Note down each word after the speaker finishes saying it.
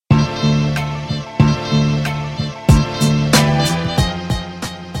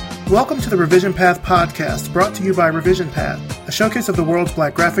Welcome to the Revision Path podcast, brought to you by Revision Path, a showcase of the world's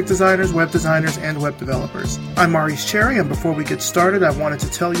Black graphic designers, web designers, and web developers. I'm Maurice Cherry, and before we get started, I wanted to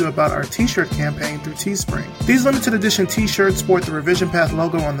tell you about our t-shirt campaign through Teespring. These limited edition t-shirts sport the Revision Path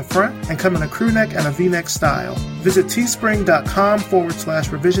logo on the front and come in a crew neck and a v-neck style. Visit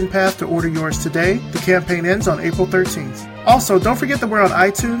teespring.com/Revision Path to order yours today. The campaign ends on April 13th. Also, don't forget that we're on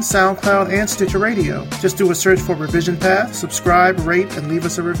iTunes, SoundCloud, and Stitcher Radio. Just do a search for Revision Path, subscribe, rate, and leave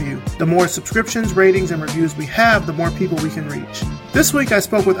us a review. The more subscriptions, ratings, and reviews we have, the more people we can reach. This week, I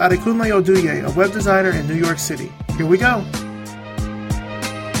spoke with Adekunle Oduye, a web designer in New York City. Here we go.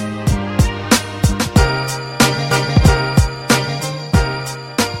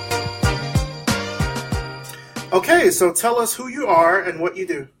 Okay, so tell us who you are and what you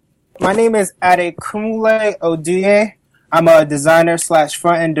do. My name is Adekunle Oduye. I'm a designer /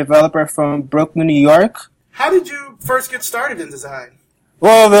 front-end developer from Brooklyn, New York. How did you first get started in design?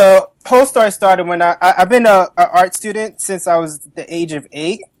 Well, the whole story started when I've been an art student since I was the age of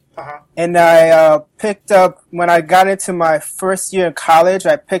 8. And I picked up, when I got into my first year in college,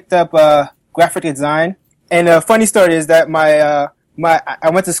 I picked up graphic design. And the funny story is that I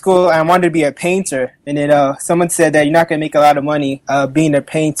went to school and I wanted to be a painter. And then someone said that you're not going to make a lot of money being a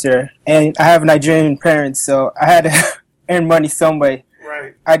painter. And I have Nigerian parents, so I had to earn money some way.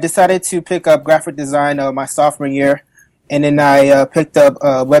 Right. I decided to pick up graphic design my sophomore year. And then I picked up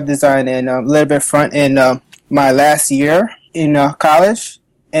web design and a little bit front in my last year in college.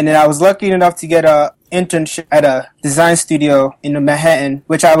 And then I was lucky enough to get an internship at a design studio in Manhattan,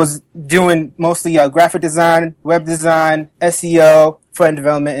 which I was doing mostly graphic design, web design, SEO, front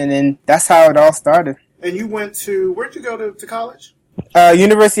development, and then that's how it all started. And you where'd you go to college?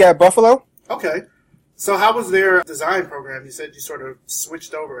 University at Buffalo. Okay. So how was their design program? You said you sort of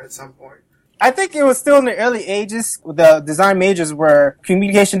switched over at some point. I think it was still in the early ages. The design majors were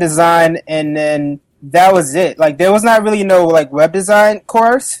communication design, and then that was it. Like, there was not really no, web design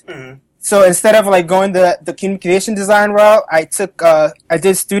course. Mm-hmm. So instead of, going the communication design route, I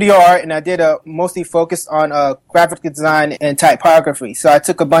did studio art, and I did mostly focused on graphic design and typography. So I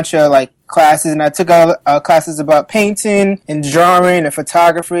took a bunch of, classes, and I took classes about painting and drawing and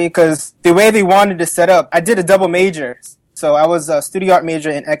photography, because the way they wanted to set up, I did a double major. So I was a studio art major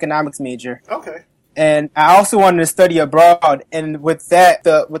and economics major. Okay. And I also wanted to study abroad, and with that,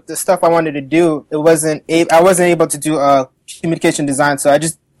 with the stuff I wanted to do, I wasn't able to do communication design, so I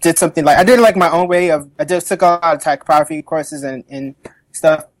just did something I did it my own way I just took a lot of typography courses and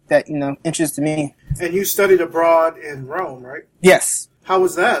stuff that, interested me. And you studied abroad in Rome, right? Yes. How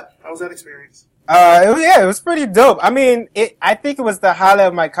was that? How was that experience? It was pretty dope. I mean, I think it was the highlight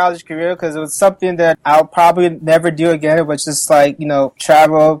of my college career because it was something that I'll probably never do again. It was just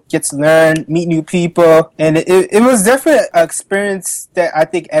travel, get to learn, meet new people. And it was definitely an experience that I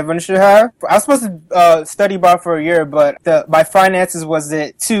think everyone should have. I was supposed to study abroad for a year, but my finances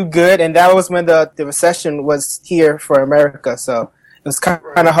wasn't too good. And that was when the recession was here for America. So it was kind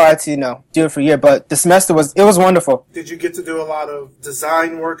of hard to, do it for a year, but the semester was wonderful. Did you get to do a lot of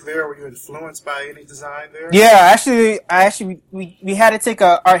design work there? Were you influenced by any design there? Yeah, we had to take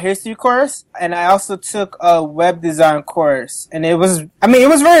a art history course, and I also took a web design course, and it was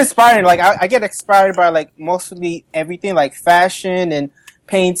very inspiring. I get inspired by mostly everything, fashion and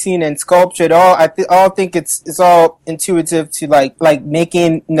painting and sculpture. I think it's all intuitive to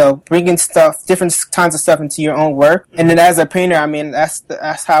making, bringing different kinds of stuff into your own work. And then as a painter,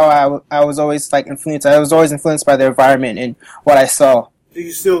 that's how I was always influenced. I was always influenced by the environment and what I saw. Do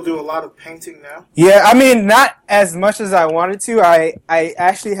you still do a lot of painting now? Yeah, not as much as I wanted to. I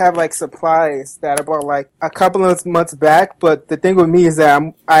actually have supplies that I bought a couple of months back, but the thing with me is that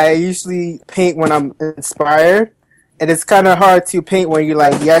I usually paint when I'm inspired. And it's kind of hard to paint when you're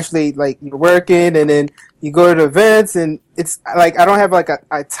you're working and then you go to events, and it's I don't have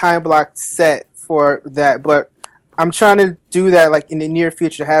a time block set for that, but I'm trying to do that in the near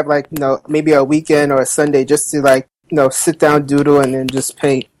future, have maybe a weekend or a Sunday just to sit down, doodle, and then just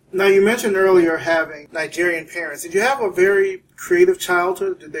paint. Now, you mentioned earlier having Nigerian parents. Did you have a very creative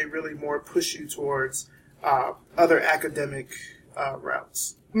childhood? Did they really more push you towards other academic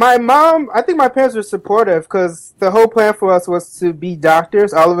routes? My mom, I think my parents were supportive because the whole plan for us was to be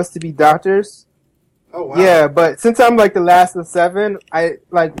doctors, all of us to be doctors. Oh, wow. Yeah, but since I'm the last of 7, I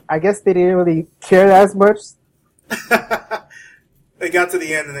guess they didn't really care as much. They got to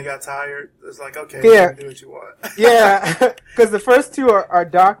the end and they got tired. It's okay, yeah. You can do what you want. Yeah, because the first 2 are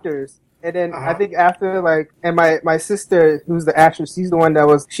doctors. And then I think after and my sister, who's the actress, she's the one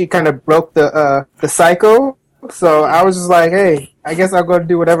she kind of broke the cycle. So I was just hey, I guess I'm going to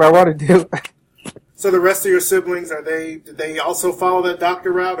do whatever I want to do. So the rest of your siblings, did they also follow that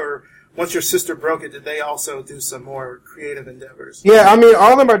doctor route, or once your sister broke it, did they also do some more creative endeavors? Yeah, I mean,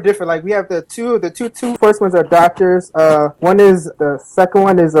 all of them are different. Like, we have the two first ones are doctors. The second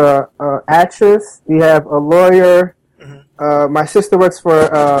one is a actress. We have a lawyer. Mm-hmm. My sister works for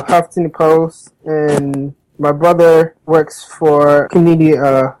Huffington Post, and my brother works for community,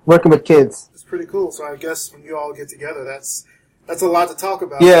 working with kids. It's pretty cool. So I guess when you all get together, that's a lot to talk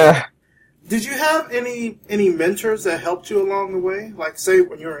about. Yeah. Did you have any mentors that helped you along the way? Like, say,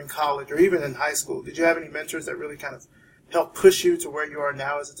 when you were in college or even in high school, did you have any mentors that really kind of helped push you to where you are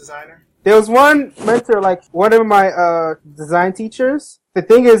now as a designer? There was one mentor, like one of my design teachers. The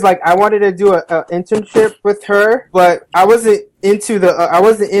thing is, like, I wanted to do a internship with her, but I wasn't in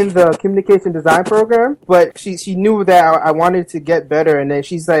the communication design program. But she knew that I wanted to get better, and then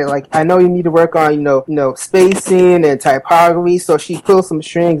she's like, I know you need to work on spacing and typography. So she pulled some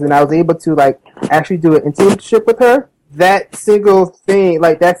strings, and I was able to like actually do an internship with her. That single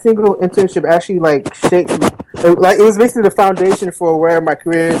internship actually like shaped me. Like, it was basically the foundation for where my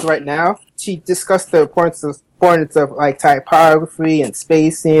career is right now. She discussed the importance of like typography and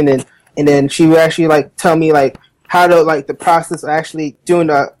spacing, and then she would actually like tell me like how to like the process of actually doing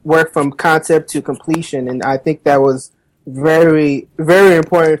the work from concept to completion, and I think that was very, very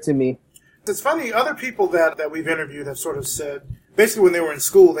important to me. It's funny, other people that we've interviewed have sort of said, basically when they were in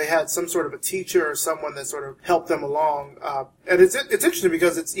school, they had some sort of a teacher or someone that sort of helped them along. And it's interesting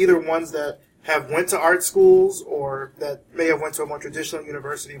because it's either ones that have went to art schools or that may have went to a more traditional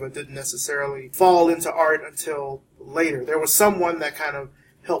university but didn't necessarily fall into art until later. There was someone that kind of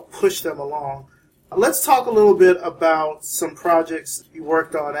helped push them along. Let's talk a little bit about some projects you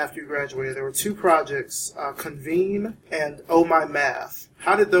worked on after you graduated. There were two projects, Convene and Oh My Math.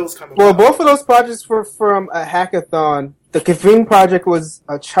 How did those come about? Well, both of those projects were from a hackathon. The Convene project was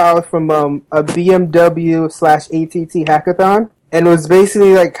a child from a BMW/ATT hackathon. And it was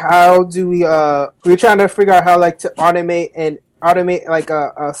basically like, how do we were trying to figure out how like to automate like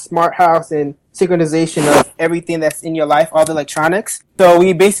a smart house and synchronization of everything that's in your life, all the electronics. So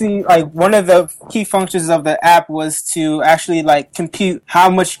we basically, like, one of the key functions of the app was to actually like compute how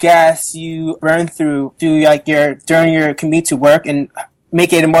much gas you burn through like during your commute to work, and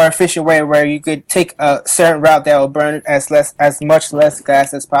make it a more efficient way where you could take a certain route that will burn as much less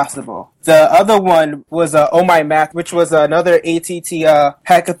gas as possible. The other one was Oh My Math, which was another ATT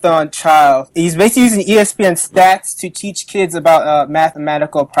hackathon child. He's basically using ESPN stats to teach kids about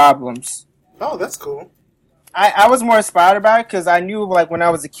mathematical problems. Oh, that's cool. I was more inspired about it because I knew, like, when I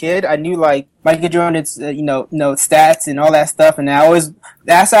was a kid, I knew, like, Michael Jordan's, stats and all that stuff. And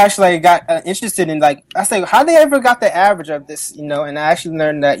that's actually, like, got interested in, like, I was like, how they ever got the average of this, and I actually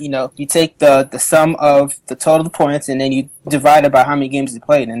learned that, you take the sum of the total points and then you divide it by how many games you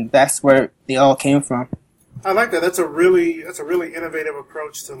played. And that's where they all came from. I like that. That's a really innovative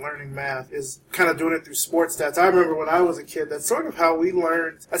approach to learning math, is kind of doing it through sports stats. I remember when I was a kid, that's sort of how we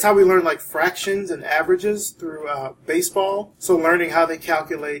learned. That's how we learned like fractions and averages through baseball. So learning how they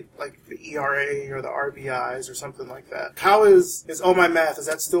calculate like the ERA or the RBIs or something like that. How is Oh My Math? Is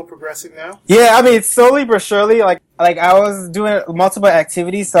that still progressing now? Yeah, I mean, slowly but surely. Like I was doing multiple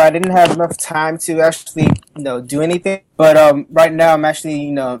activities, so I didn't have enough time to actually do anything. But right now I'm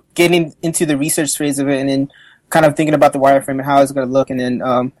actually getting into the research phase of it, and then kind of thinking about the wireframe and how it's going to look. And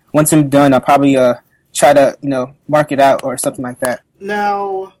then once I'm done, I'll probably try to mark it out or something like that.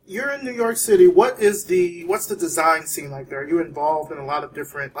 Now, you're in New York City. What's the design scene like there? Are you involved in a lot of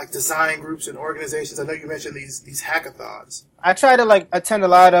different like design groups and organizations? I know you mentioned these hackathons. I try to attend a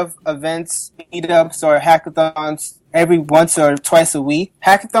lot of events, meetups, or hackathons every once or twice a week.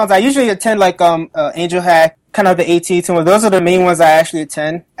 Hackathons, I usually attend Angel Hack, kind of the AT one. Those are the main ones I actually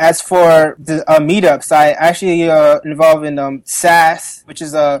attend. As for the meetups, I actually involved in SAS, which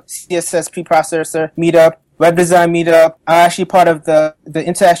is a CSS preprocessor meetup. Web design meetup. I'm actually part of the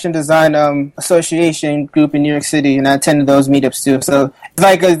Interaction Design Association group in New York City, and I attended those meetups too. So it's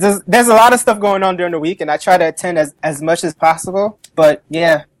like there's a lot of stuff going on during the week, and I try to attend as much as possible. But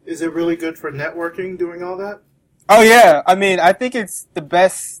yeah, is it really good for networking doing all that? Oh yeah, I mean, I think it's the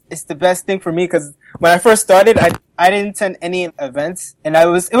best. It's the best thing for me because when I first started, I didn't attend any events, and it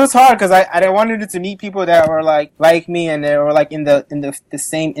was hard because I wanted to meet people that were like me, and they were like in the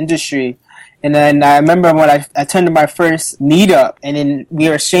same industry. And then I remember when I attended my first meetup, and then we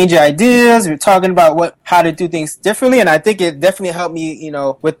were exchanging ideas. We were talking about how to do things differently, and I think it definitely helped me,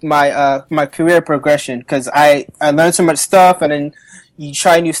 with my career progression because I learned so much stuff, and then you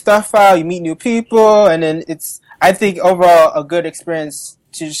try new stuff out, you meet new people, and then it's, I think, overall a good experience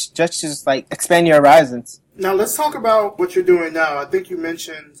to just like expand your horizons. Now let's talk about what you're doing now. I think you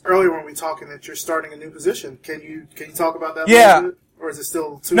mentioned earlier when we were talking that you're starting a new position. Can you talk about that a little bit? Or is it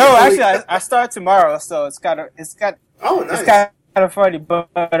still too No, early? actually, I start tomorrow, so it's kind of funny. But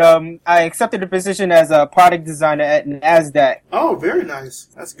I accepted the position as a product designer at NASDAQ. Oh, very nice.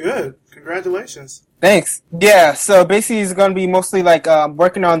 That's good. Congratulations. Thanks. Yeah, so basically it's going to be mostly like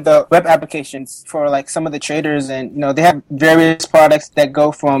working on the web applications for like some of the traders, and they have various products that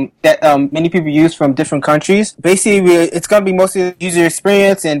go from that many people use from different countries. Basically, it's going to be mostly user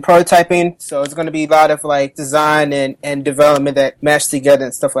experience and prototyping, so it's going to be a lot of like design and development that match together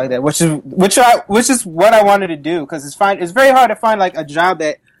and stuff like that, which is what I wanted to do, because it's very hard to find like a job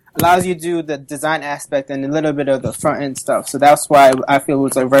that allows you to do the design aspect and a little bit of the front end stuff. So that's why I feel it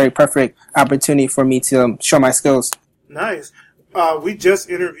was a very perfect opportunity for me to show my skills. Nice. We just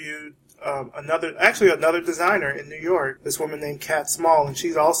interviewed another designer in New York, this woman named Kat Small, and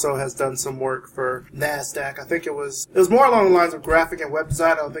she also has done some work for NASDAQ. I think it was more along the lines of graphic and web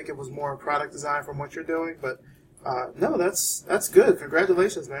design. I don't think it was more product design from what you're doing, but no, that's good.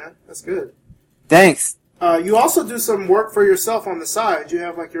 Congratulations, man. That's good. Thanks. You also do some work for yourself on the side. You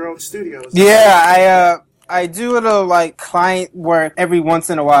have like your own studios. Yeah, I do a little like client work every once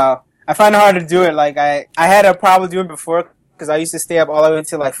in a while. I find it hard to do it. Like I had a problem doing it before because I used to stay up all the way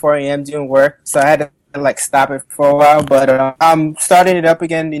until like 4 a.m. doing work. So I had to like stop it for a while. But I'm starting it up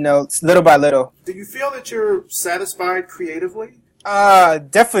again, little by little. Do you feel that you're satisfied creatively?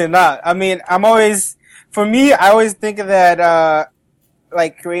 Definitely not. I mean, I always think that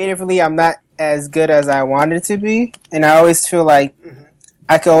like creatively I'm not as good as I wanted to be, and I always feel like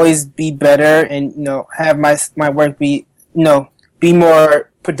I could always be better and have my work be be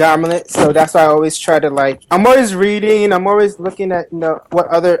more predominant. So that's why I always try to I'm always reading, I'm always looking at what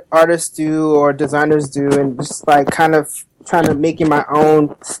other artists do or designers do, and just kind of trying to make it my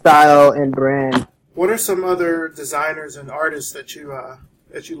own style and brand. What are some other designers and artists that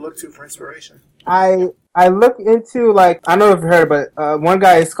you look to for inspiration? I look into I don't know if you've heard, but one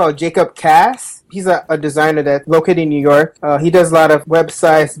guy is called Jacob Cass. He's a designer that's located in New York. He does a lot of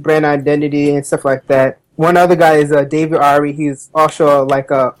websites, brand identity, and stuff like that. One other guy is David Ari. He's also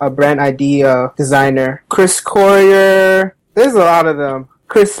a brand ID designer. Chris Courier. There's a lot of them.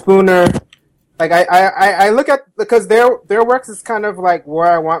 Chris Spooner. I look at, because their works is kind of like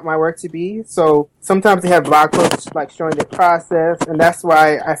where I want my work to be. So sometimes they have blog posts showing their process, and that's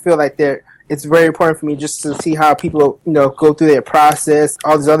why I feel like it's very important for me just to see how people go through their process,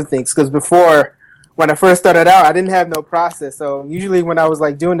 all these other things. Because before, when I first started out, I didn't have no process. So usually when I was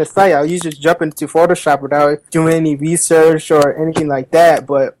doing the site, I would usually just jump into Photoshop without doing any research or anything like that.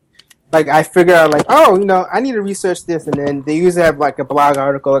 But I figure out I need to research this, and then they usually have a blog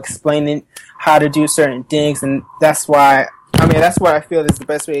article explaining how to do certain things, and that's why I feel is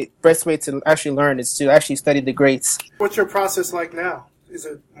the best way to actually learn is to actually study the greats. What's your process like now? Is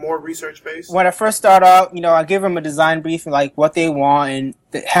it more research based? When I first start out, I give them a design brief and what they want, and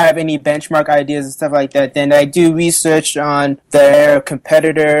have any benchmark ideas and stuff like that. Then I do research on their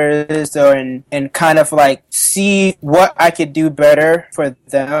competitors and kind of see what I could do better for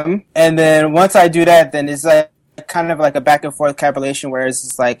them. And then once I do that, then it's kind of a back and forth calculation where it's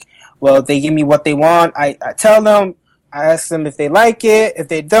just well, they give me what they want. I tell them, I ask them if they like it. If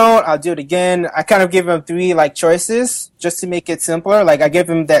they don't, I'll do it again. I kind of give them 3 choices just to make it simpler. I give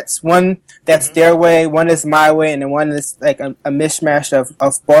them one that's their way, one is my way, and then one is a mishmash of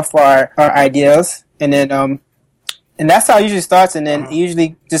both our ideas. And then and that's how it usually starts, and then it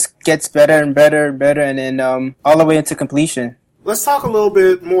usually just gets better and better and better, and then all the way into completion. Let's talk a little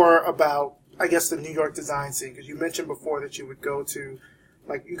bit more about, I guess, the New York design scene, because you mentioned before that you would go to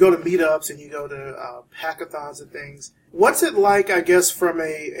you go to meetups and you go to hackathons and things. What's it like, I guess, from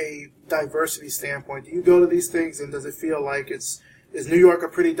a diversity standpoint? Do you go to these things, and does it feel like is New York a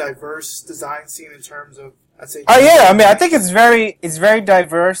pretty diverse design scene in terms of, I'd say? Oh yeah, I think it's very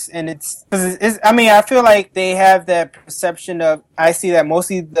diverse, and it's I feel like they have that perception of, I see that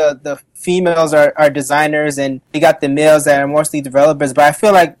mostly the females are designers, and they got the males that are mostly developers. But I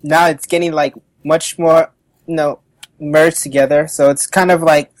feel like now it's getting much more merged together, so it's kind of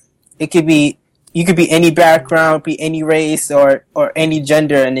it could be, you could be any background, be any race or any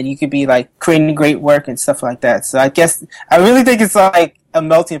gender, and then you could be creating great work and stuff like that. So I guess I really think it's a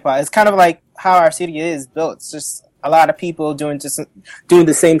melting pot. It's kind of how our city is built. It's just a lot of people doing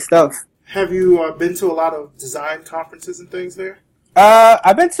the same stuff. Have you been to a lot of design conferences and things there?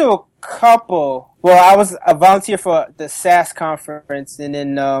 I've been to a couple. Well, I was a volunteer for the SAS conference, and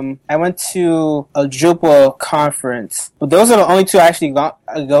then I went to a Drupal conference. But those are the only 2 I actually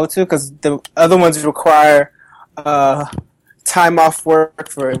go to, because the other ones require time off work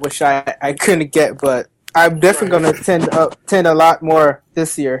for it, which I couldn't get. But I'm definitely going to attend a lot more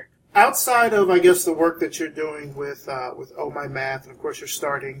this year. Outside of, I guess, the work that you're doing with Oh My Math, and of course you're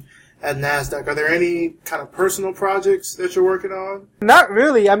starting at NASDAQ, are there any kind of personal projects that you're working on? Not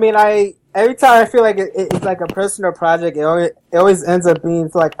really. I mean, every time I feel like it's like a personal project, it always ends up being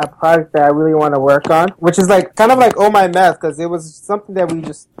like a project that I really want to work on, which is like kind of like Oh My Math, because it was something that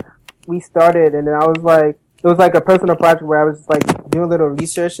we started, and then I was like, it was like a personal project where I was just like doing a little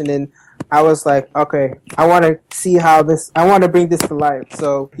research, and then I was like, okay, I want to see I want to bring this to life.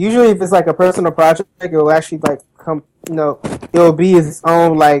 So usually if it's like a personal project, it will actually like come, it will be its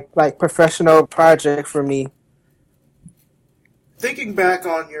own like professional project for me. Thinking back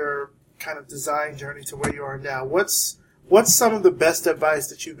on your kind of design journey to where you are now, what's some of the best advice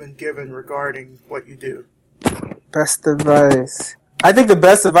that you've been given regarding what you do? Best advice. I think the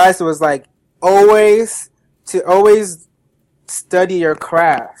best advice was like always study your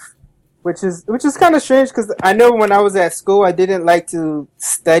craft, which is kind of strange because I know when I was at school I didn't like to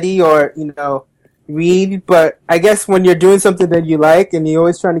study or read, but I guess when you're doing something that you like and you're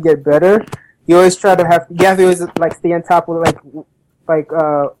always trying to get better, you always try to you have to always like stay on top of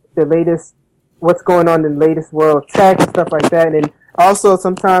the latest, what's going on in the latest world tech and stuff like that. And also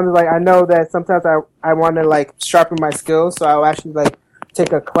sometimes like I know that sometimes I want to like sharpen my skills, so I'll actually like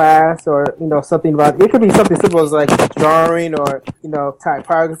take a class or something about it. Could be something simple as like drawing or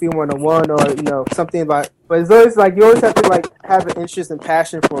typography 101 or something about, but it's always like you always have to like have an interest and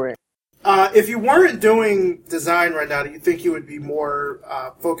passion for it. If you weren't doing design right now, do you think you would be more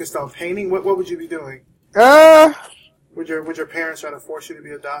focused on painting? What would you be doing? Would your parents try to force you to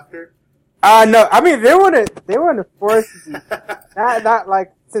be a doctor? No. I mean, they want to force me. not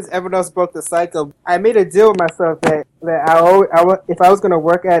like since everyone else broke the cycle. I made a deal with myself that if I was going to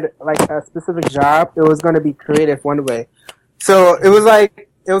work at like a specific job, it was going to be creative one way. So it was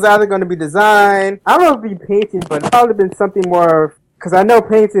either going to be design. I don't know if it'd be painting, but it probably been something more. Because I know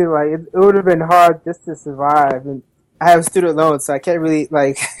painting, like, it would have been hard just to survive. And I have student loans, so I can't really,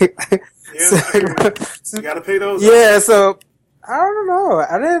 like... You gotta pay those. Yeah, so, I don't know.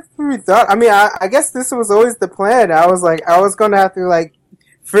 I didn't really thought... I mean, I guess this was always the plan. I was going to have to, like,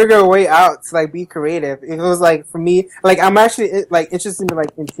 figure a way out to, like, be creative. It was, like, for me... Like, I'm actually, like, interested in, like,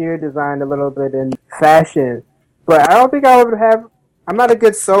 interior design a little bit and fashion. But I don't think I would have... I'm not a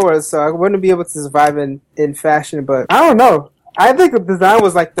good sewer, so I wouldn't be able to survive in fashion, but I don't know. I think design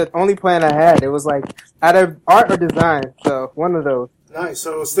was like the only plan I had. It was like either art or design, so one of those. Nice.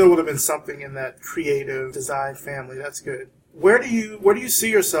 So it still would have been something in that creative design family. That's good. Where do you see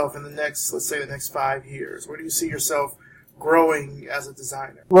yourself in let's say the next 5 years? Where do you see yourself growing as a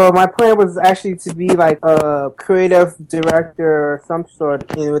designer? Well, my plan was actually to be like a creative director or some sort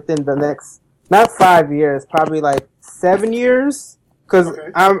within the next, not 5 years, probably like 7 years. Because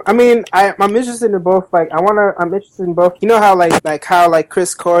okay. I'm interested in both. Like I'm interested in both. You know how how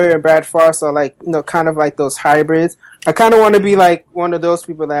Chris Corey and Brad Forrest are like kind of like those hybrids. I kind of want to be like one of those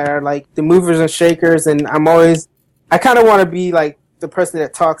people that are like the movers and shakers. And I kind of want to be like the person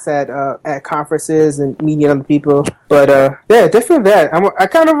that talks at conferences and meeting other people. But yeah, definitely that. I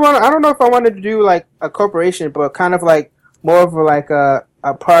kind of want. I don't know if I wanted to do like a corporation, but kind of like more of like a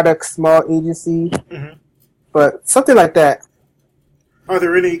product small agency. Mm-hmm. But something like that. Are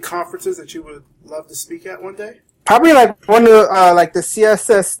there any conferences that you would love to speak at one day? Probably like one of like the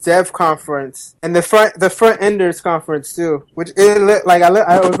CSS Dev conference and the front enders conference too. Which it looked like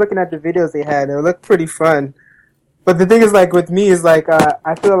I was looking at the videos they had. It looked pretty fun. But the thing is, like with me, is like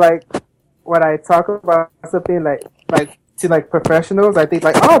I feel like when I talk about something like to like professionals, I think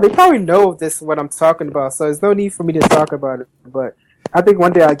like, oh, they probably know this what I'm talking about, so there's no need for me to talk about it. But I think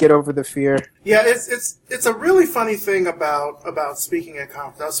one day I'll get over the fear. Yeah, it's a really funny thing about speaking at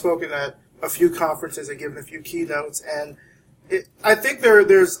conferences. I've spoken at a few conferences and given a few keynotes, and I think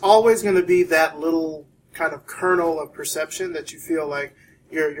there's always going to be that little kind of kernel of perception that you feel like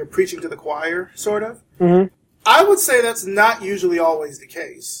you're preaching to the choir, sort of. Mm-hmm. I would say that's not usually always the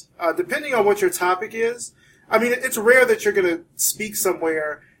case. Depending on what your topic is, I mean, it's rare that you're going to speak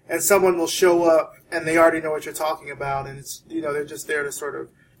somewhere and someone will show up and they already know what you're talking about, and it's they're just there to sort of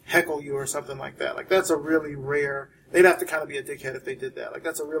heckle you or something like that. Like that's a really rare. They'd have to kind of be a dickhead if they did that. Like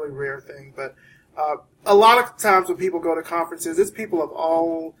that's a really rare thing. But a lot of times when people go to conferences, it's people of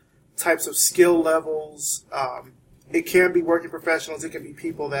all types of skill levels. It can be working professionals. It can be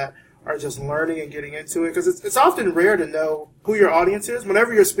people that are just learning and getting into it, because it's often rare to know who your audience is.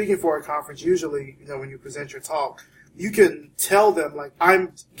 Whenever you're speaking for a conference, usually when you present your talk, you can tell them like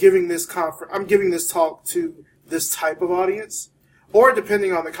I'm giving this talk to this type of audience, or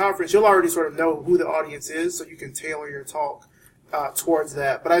depending on the conference, you'll already sort of know who the audience is, so you can tailor your talk towards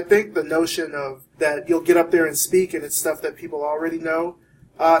that. But I think the notion of that you'll get up there and speak and it's stuff that people already know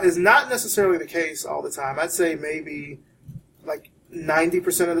is not necessarily the case all the time. I'd say maybe like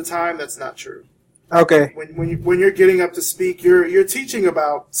 90% of the time that's not true. Okay. When you're getting up to speak, you're teaching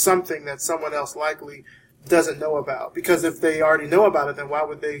about something that someone else likely doesn't know about. Because if they already know about it, then why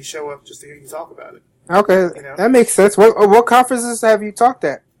would they show up just to hear you talk about it? Okay, that makes sense. What conferences have you talked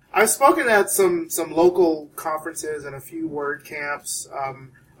at? I've spoken at some local conferences and a few word camps.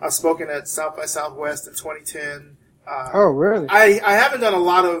 I've spoken at South by Southwest in 2010. Oh, really? I haven't done a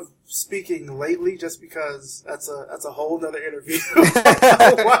lot of speaking lately, just because that's a whole nother interview.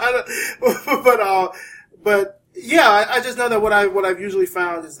 But yeah, I just know that what I've usually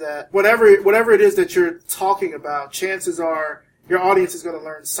found is that whatever it is that you're talking about, chances are your audience is going to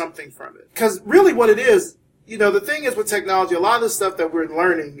learn something from it. Because really, what it is, the thing is with technology, a lot of the stuff that we're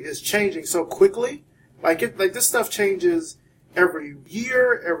learning is changing so quickly. Like this stuff changes every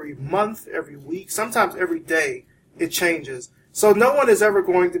year, every month, every week, sometimes every day. It changes. So no one is ever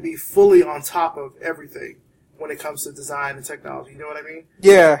going to be fully on top of everything when it comes to design and technology. You know what I mean?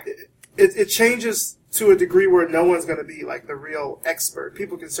 Yeah. It changes to a degree where no one's going to be like the real expert.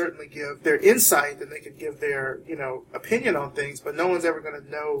 People can certainly give their insight and they can give their, opinion on things, but no one's ever going to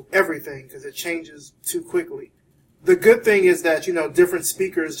know everything because it changes too quickly. The good thing is that, different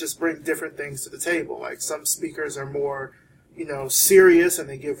speakers just bring different things to the table. Like some speakers are more, serious and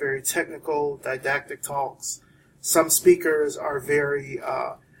they give very technical, didactic talks. Some speakers are very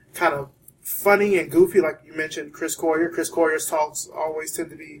kind of funny and goofy, like you mentioned Chris Coyier. Chris Coyier's talks always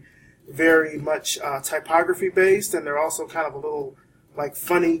tend to be very much typography based, and they're also kind of a little like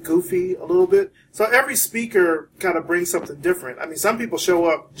funny, goofy a little bit. So every speaker kind of brings something different. I mean, some people show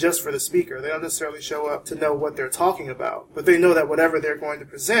up just for the speaker. They don't necessarily show up to know what they're talking about, but they know that whatever they're going to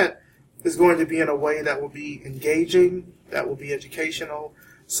present is going to be in a way that will be engaging, that will be educational.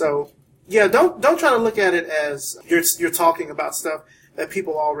 So yeah, don't try to look at it as you're talking about stuff that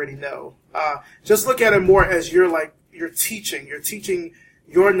people already know. Just look at it more as you're teaching. You're teaching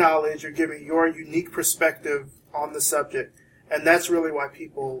your knowledge. You're giving your unique perspective on the subject, and that's really why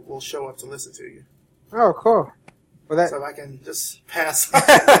people will show up to listen to you. Oh, cool. Well, so I can just pass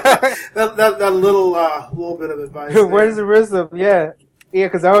that little bit of advice. Where's the wisdom? Yeah. Yeah,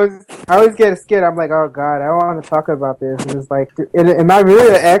 because I always get scared. I'm like, oh God, I don't want to talk about this. And it's like, am I really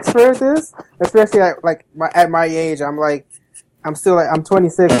an expert at this? Especially at my age, I'm still I'm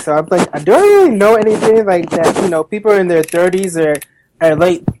 26, so I'm like, I don't really know anything like that. People in their 30s or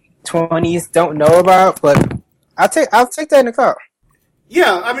late 20s don't know about. But I'll take that into account.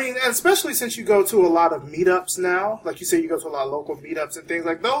 Yeah, I mean, and especially since you go to a lot of meetups now, like you say, you go to a lot of local meetups and things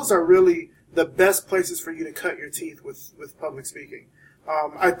like those are really the best places for you to cut your teeth with public speaking.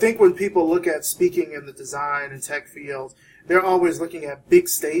 I think when people look at speaking in the design and tech field, they're always looking at big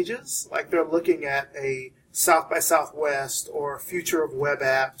stages. Like they're looking at a South by Southwest or Future of Web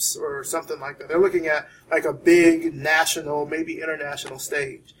Apps or something like that. They're looking at like a big national, maybe international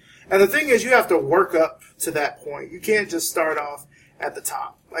stage. And the thing is, you have to work up to that point. You can't just start off at the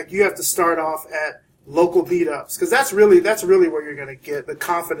top. Like you have to start off at local meetups, because that's really where you're going to get the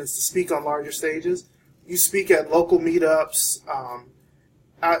confidence to speak on larger stages. You speak at local meetups.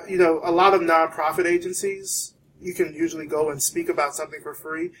 A lot of nonprofit agencies, you can usually go and speak about something for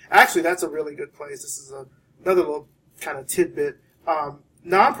free. Actually, that's a really good place. This is another little kind of tidbit.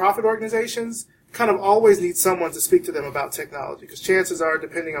 Nonprofit organizations kind of always need someone to speak to them about technology, because chances are,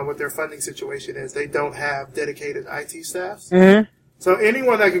 depending on what their funding situation is, they don't have dedicated IT staffs. Mm-hmm. So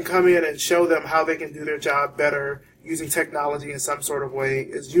anyone that can come in and show them how they can do their job better using technology in some sort of way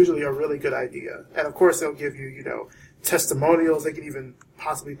is usually a really good idea. And of course, they'll give you, testimonials. They can even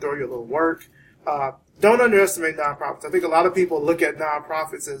possibly throw you a little work. Don't underestimate nonprofits. I think a lot of people look at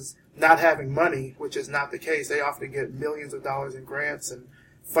nonprofits as not having money, which is not the case. They often get millions of dollars in grants and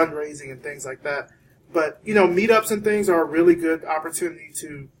fundraising and things like that. But, meetups and things are a really good opportunity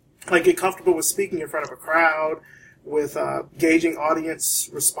to get comfortable with speaking in front of a crowd, with gauging audience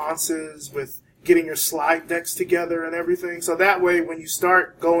responses, with getting your slide decks together and everything. So that way, when you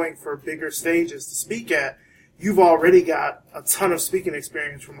start going for bigger stages to speak at, you've already got a ton of speaking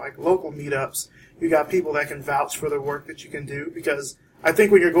experience from local meetups. You got people that can vouch for the work that you can do, because I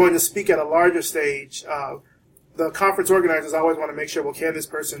think when you're going to speak at a larger stage, the conference organizers always want to make sure, well, can this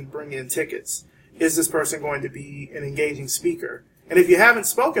person bring in tickets? Is this person going to be an engaging speaker? And if you haven't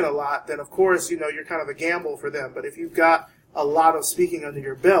spoken a lot, then of course, you're kind of a gamble for them. But if you've got a lot of speaking under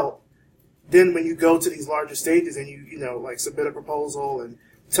your belt, then when you go to these larger stages and you submit a proposal and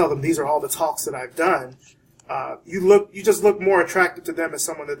tell them these are all the talks that I've done, you just look more attractive to them as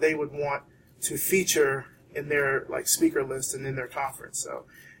someone that they would want to feature in their like speaker list and in their conference. So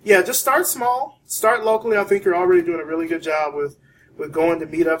yeah, just start small, start locally. I think you're already doing a really good job with going to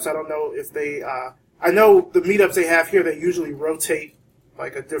meetups. I don't know if they, I know the meetups they have here, they usually rotate,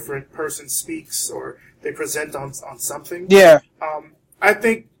 like a different person speaks or they present on something. Yeah. I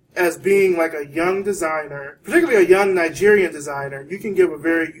think as being like a young designer, particularly a young Nigerian designer, you can give a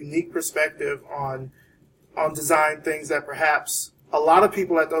very unique perspective on design things that perhaps a lot of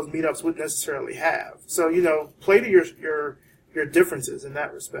people at those meetups wouldn't necessarily have. So, play to your differences in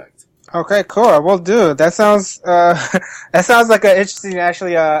that respect. Okay, cool. I will do. That sounds that sounds like an interesting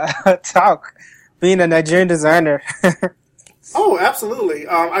actually talk. Being a Nigerian designer. Oh, absolutely.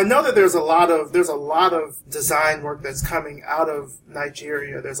 I know that there's a lot of design work that's coming out of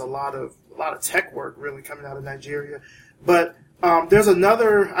Nigeria. There's a lot of tech work really coming out of Nigeria. But there's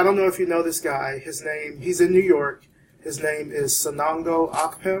another. I don't know if you know this guy. He's in New York. His name is Sanongo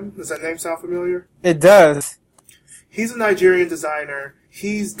Akpem. Does that name sound familiar? It does. He's a Nigerian designer.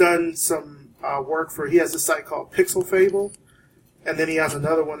 He's done some work he has a site called Pixel Fable, and then he has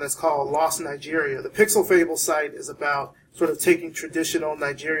another one that's called Lost Nigeria. The Pixel Fable site is about sort of taking traditional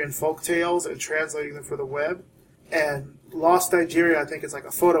Nigerian folk tales and translating them for the web. And Lost Nigeria, I think, is like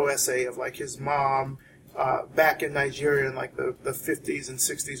a photo essay of like his mom back in Nigeria in like the 50s and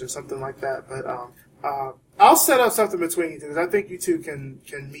 60s or something like that. But I'll set up something between you two, because I think you two can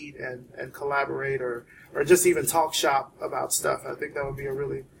meet and collaborate or just even talk shop about stuff. I think that would be a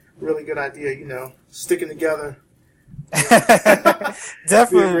really, really good idea, sticking together.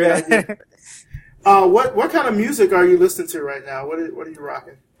 Definitely. What kind of music are you listening to right now? What are you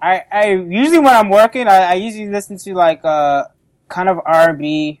rocking? I usually when I'm working, I usually listen to like kind of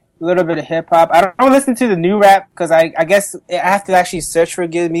R&B, a little bit of hip hop. I don't listen to the new rap because I guess I have to actually search for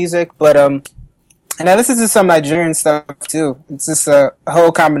good music. But and I listen to some Nigerian stuff too. It's just a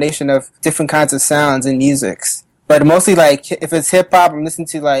whole combination of different kinds of sounds and musics. But mostly like if it's hip hop, I'm listening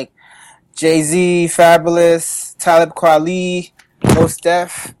to like Jay-Z, Fabulous, Talib Kweli, Mos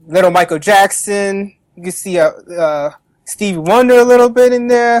Def, Little Michael Jackson. You can see Stevie Wonder a little bit in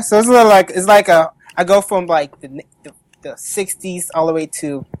there. So it's like I go from like the 60s all the way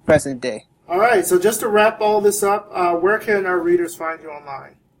to present day. All right. So just to wrap all this up, where can our readers find you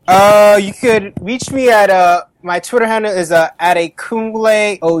online? You could reach me at my Twitter handle is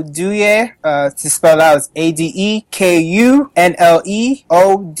Adekunle Oduye. To spell out is ADEKUNLE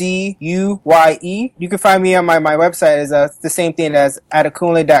ODUYE. You can find me on my website is the same thing as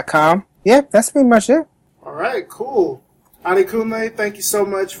adekunle.com. Yeah, that's pretty much it. All right, cool. Adekunle, thank you so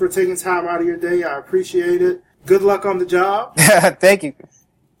much for taking time out of your day. I appreciate it. Good luck on the job. Thank you.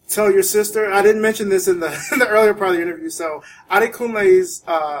 Tell your sister. I didn't mention this in the earlier part of the interview. So Adekunle's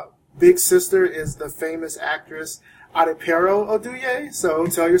big sister is the famous actress Adepero Oduye. So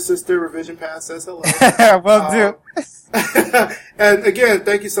tell your sister Revision Pass says hello. Will do. And again,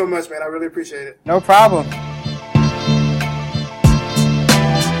 thank you so much, man. I really appreciate it. No problem.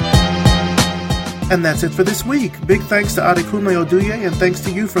 And that's it for this week. Big thanks to Adekunle Oduye, and thanks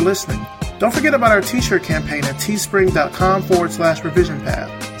to you for listening. Don't forget about our t-shirt campaign at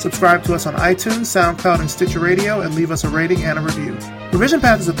teespring.com/revisionpath. Subscribe to us on iTunes, SoundCloud, and Stitcher Radio, and leave us a rating and a review. Revision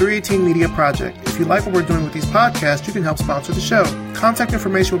Path is a 318 media project. If you like what we're doing with these podcasts, you can help sponsor the show. Contact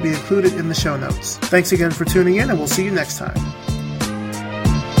information will be included in the show notes. Thanks again for tuning in, and we'll see you next time.